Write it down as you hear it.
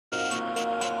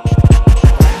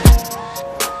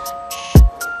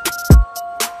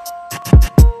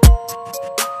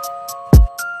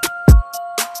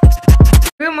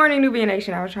morning, Nubian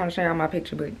Nation. I was trying to show y'all my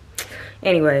picture, but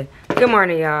anyway, good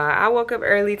morning, y'all. I woke up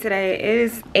early today. It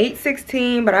is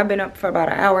 8:16, but I've been up for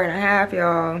about an hour and a half,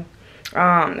 y'all.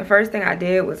 The first thing I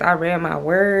did was I read my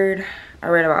word. I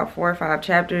read about 4 or 5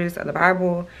 chapters of the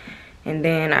Bible, and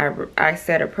then I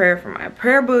said a prayer for my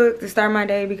prayer book to start my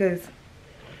day, because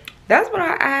that's what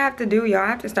I have to do, y'all. I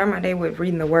have to start my day with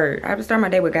reading the word. I have to start my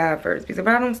day with God first, because if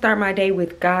I don't start my day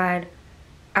with God,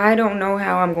 I don't know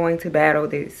how I'm going to battle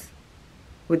this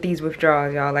with these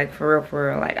withdrawals, y'all. Like, for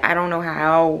real. Like, I don't know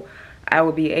how I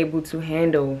will be able to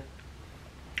handle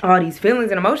all these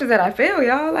feelings and emotions that I feel,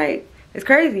 y'all. Like, it's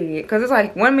crazy, because it's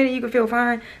like 1 minute you can feel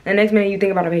fine, the next minute you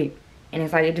think about a vape, and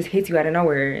it's like it just hits you out of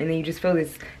nowhere, and then you just feel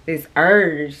this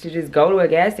urge to just go to a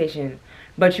gas station,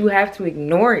 but you have to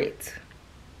ignore it.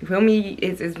 You feel me?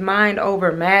 It's mind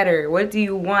over matter. What do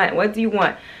you want? What do you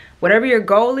want? Whatever your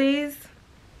goal is,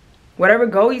 whatever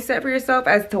goal you set for yourself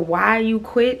as to why you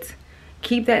quit,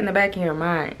 keep that in the back of your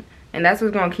mind. And that's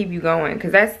what's gonna keep you going.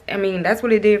 Cause that's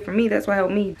what it did for me. That's what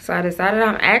helped me. So I decided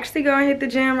I'm actually gonna hit the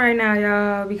gym right now,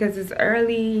 y'all, because it's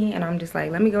early, and I'm just like,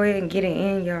 let me go ahead and get it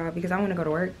in, y'all, because I wanna go to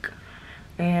work.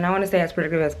 And I wanna stay as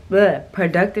productive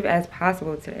as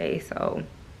possible today. So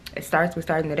it starts with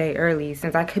starting the day early,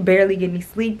 since I could barely get any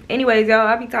sleep. Anyways, y'all,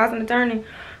 I be tossing and turning.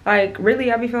 Like,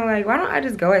 really, I be feeling like, why don't I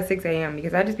just go at 6 a.m.?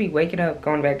 Because I just be waking up,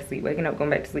 going back to sleep, waking up,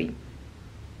 going back to sleep.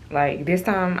 Like, this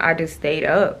time I just stayed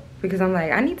up because I'm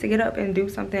like, I need to get up and do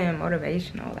something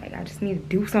motivational. Like, I just need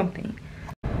to do something.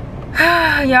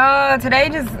 Y'all, today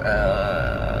just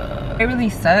it really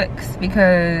sucks,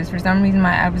 because for some reason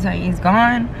my appetite is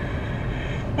gone,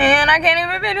 and I can't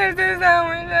even finish this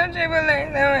sandwich.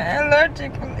 I love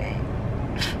Chick-fil-A.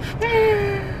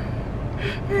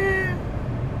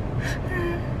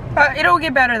 It'll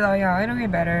get better though, y'all. It'll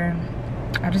get better.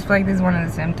 I just feel like this is one of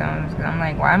the symptoms, because I'm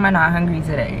like, why am I not hungry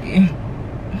today?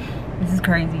 This is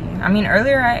crazy. I mean,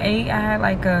 earlier I had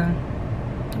like a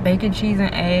bacon, cheese,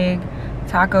 and egg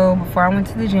taco before I went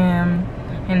to the gym,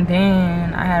 and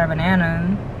then I had a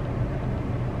banana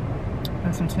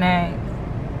and some snacks.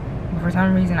 But for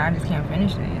some reason, I just can't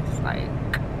finish this. Like,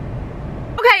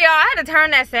 okay, y'all, I had to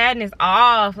turn that sadness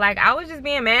off. Like, I was just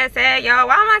being mad sad, y'all.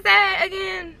 Why am I sad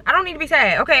again? I don't need to be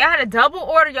sad. Okay, I had a double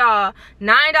order, y'all.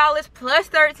 $9 plus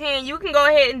 $13. You can go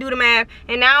ahead and do the math.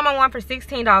 And now I'm on one for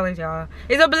 $16, y'all.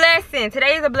 It's a blessing.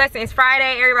 Today is a blessing. It's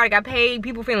Friday. Everybody got paid.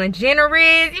 People feeling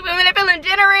generous. Even when they're feeling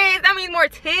generous, that means more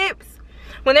tips.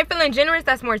 When they're feeling generous,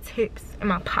 that's more tips in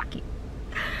my pocket.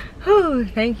 Whew,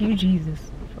 thank you, Jesus.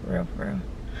 For real, for real.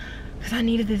 Because I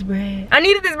needed this bread. I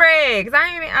needed this bread. Because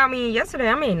I mean, yesterday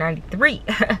I made 93.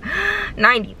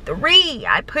 93.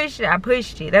 I pushed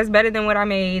it. That's better than what I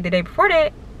made the day before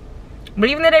that. But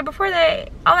even the day before that,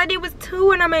 all I did was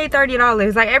 2 and I made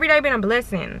 $30. Like, every day been a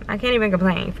blessing. I can't even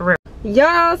complain, for real.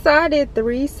 Y'all, so I did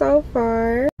 3 so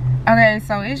far. Okay,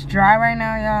 so it's dry right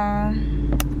now, y'all.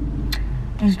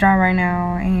 It's dry right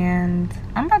now, and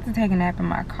I'm about to take a nap in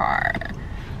my car.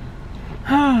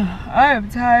 I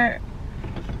am tired.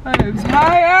 I'm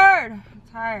tired. I'm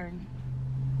tired.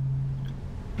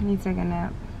 I need to take a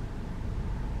nap.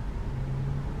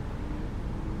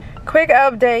 Quick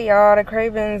update, y'all. The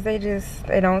cravings, they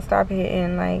don't stop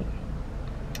hitting, like.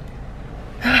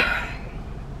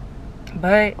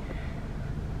 But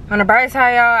on the bright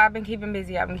side, y'all, I've been keeping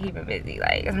busy.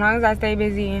 Like, as long as I stay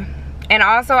busy. And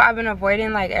also, I've been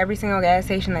avoiding like every single gas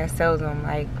station that sells them,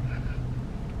 like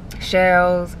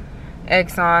Shells,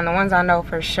 Exxon, the ones I know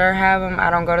for sure have them. I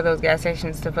don't go to those gas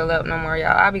stations to fill up no more,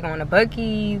 y'all. I'll be going to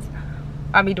Buc-ee's.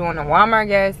 I'll be doing the Walmart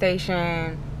gas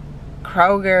station,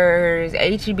 Kroger's,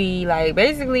 H-E-B, like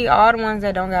basically all the ones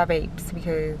that don't got vapes,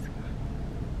 because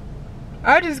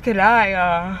I just could die,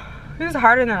 y'all. This is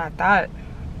harder than I thought.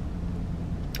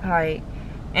 Like,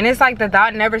 and it's like the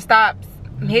thought never stops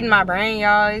hitting my brain,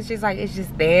 y'all. It's just like, it's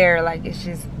just there. Like, it's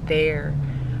just there.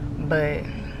 But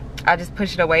I just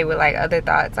push it away with like other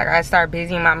thoughts. Like, I start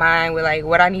busying my mind with like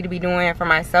what I need to be doing for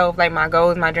myself, like my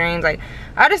goals, my dreams. Like,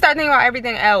 I just start thinking about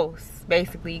everything else,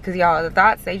 basically, because y'all, the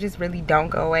thoughts, they just really don't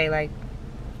go away. Like,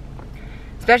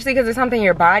 especially because it's something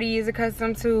your body is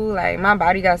accustomed to. Like, my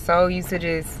body got so used to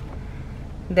just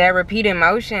that repeated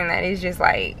motion that it's just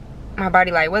like, my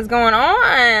body like, what's going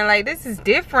on? Like, this is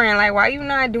different. Like, why you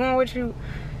not doing what you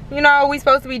know, we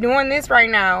supposed to be doing this right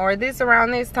now, or this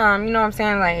around this time, you know what I'm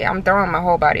saying? Like, I'm throwing my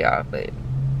whole body off, but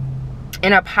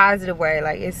in a positive way.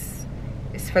 Like, it's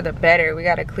for the better. We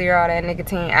gotta clear all that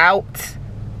nicotine out.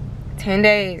 10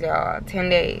 days, y'all. 10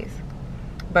 days.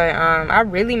 But I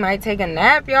really might take a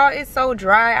nap, y'all. It's so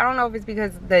dry. I don't know if it's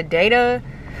because the data,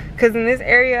 because in this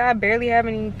area I barely have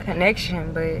any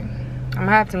connection, but I'm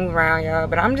gonna have to move around, y'all.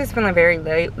 But I'm just feeling very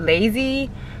lazy.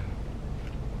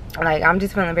 Like, I'm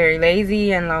just feeling very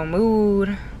lazy and low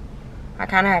mood. I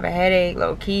kind of have a headache,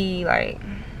 low key, like.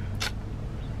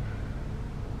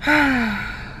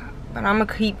 But I'm gonna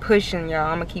keep pushing, y'all.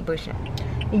 I'm gonna keep pushing.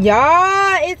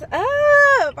 Y'all, it's up.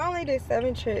 I only did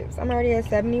 7 trips. I'm already at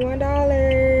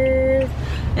 $71.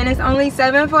 And it's only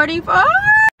 $7.44.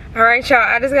 Alright, y'all.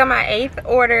 I just got my 8th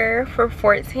order for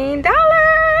 $14.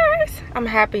 I'm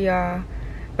happy, y'all.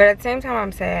 But at the same time,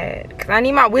 I'm sad. Because I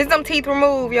need my wisdom teeth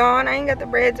removed, y'all. And I ain't got the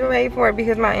bread to pay for it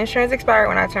because my insurance expired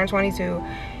when I turned 22.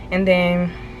 And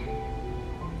then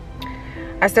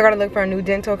I still gotta look for a new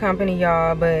dental company,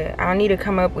 y'all. But I need to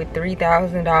come up with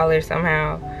 $3,000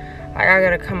 somehow. Like, I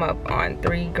gotta come up on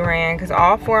 $3 grand. Because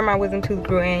all 4 of my wisdom teeth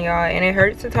grew in, y'all. And it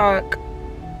hurts to talk.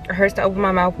 It hurts to open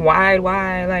my mouth wide.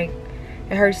 Like,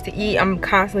 it hurts to eat. I'm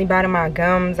constantly biting my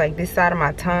gums. Like, this side of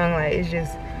my tongue. Like, it's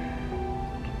just...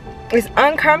 It's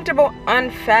uncomfortable,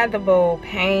 unfathomable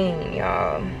pain,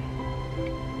 y'all.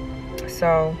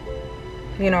 So,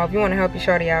 you know, if you want to help your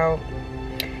shorty out,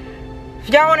 if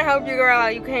y'all want to help your girl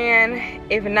out, you can.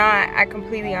 If not, I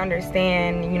completely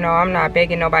understand. You know, I'm not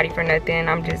begging nobody for nothing.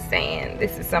 I'm just saying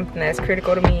this is something that's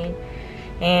critical to me.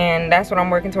 And that's what I'm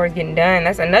working towards getting done.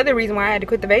 That's another reason why I had to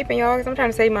quit the vaping, y'all. Because I'm trying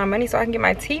to save my money so I can get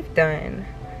my teeth done.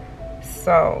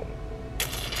 So,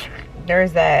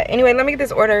 there's that. Anyway, let me get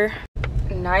this order.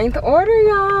 9th order,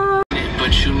 y'all.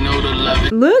 But you know to love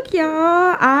it. Look,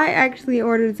 y'all, I actually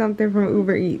ordered something from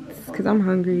Uber Eats because I'm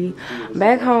hungry. I'm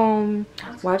back home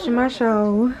watching my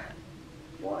show.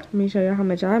 Let me show you how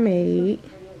much I made.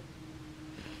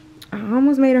 I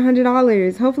almost made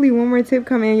 $100. Hopefully one more tip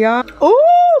come in, y'all.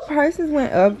 Ooh, prices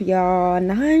went up, y'all.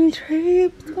 9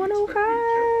 trips,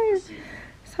 105.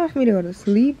 It's time for me to go to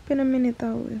sleep in a minute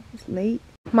though. It's late.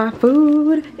 My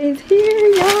food is here,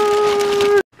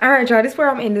 y'all. Alright, y'all, this is where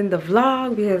I'm ending the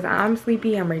vlog because I'm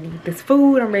sleepy. I'm ready to eat this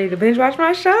food. I'm ready to binge watch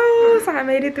my show. So I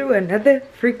made it through another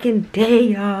freaking day,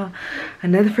 y'all.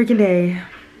 Another freaking day.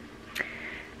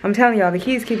 I'm telling y'all, the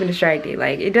key is keeping distracted.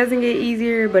 Like, it doesn't get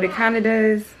easier, but it kind of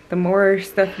does. The more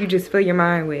stuff you just fill your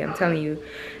mind with, I'm telling you,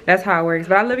 that's how it works.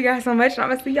 But I love you guys so much, and I'm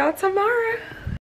gonna see y'all tomorrow.